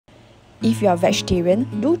If you are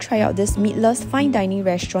vegetarian, do try out this meatless fine dining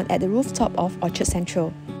restaurant at the rooftop of Orchard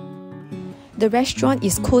Central. The restaurant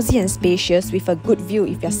is cozy and spacious with a good view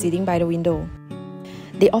if you're sitting by the window.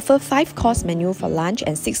 They offer 5-course menu for lunch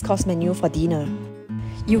and 6-course menu for dinner.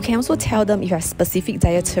 You can also tell them if you have specific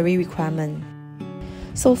dietary requirement.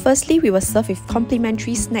 So firstly, we were served with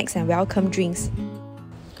complimentary snacks and welcome drinks.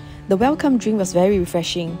 The welcome drink was very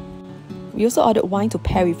refreshing. We also ordered wine to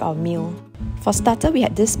pair with our meal. For starter, we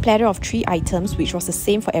had this platter of 3 items which was the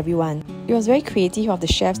same for everyone. It was very creative of the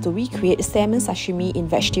chefs to recreate salmon sashimi in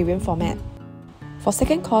vegetarian format. For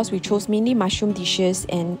second course, we chose mainly mushroom dishes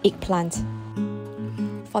and eggplant.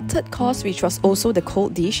 For third course, which was also the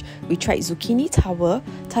cold dish, we tried zucchini tower,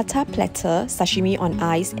 tartar platter, sashimi on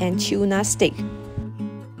ice, and tuna steak.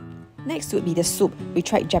 Next would be the soup. We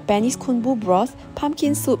tried Japanese kunbu broth,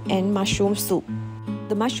 pumpkin soup, and mushroom soup.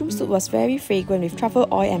 The mushroom soup was very fragrant with truffle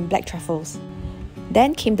oil and black truffles.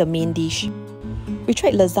 Then came the main dish. We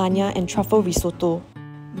tried lasagna and truffle risotto.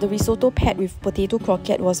 The risotto paired with potato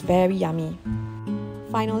croquette was very yummy.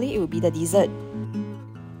 Finally, it would be the dessert.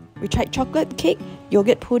 We tried chocolate cake,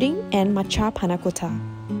 yogurt pudding, and matcha panna cotta.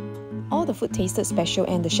 All the food tasted special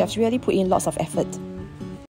and the chefs really put in lots of effort.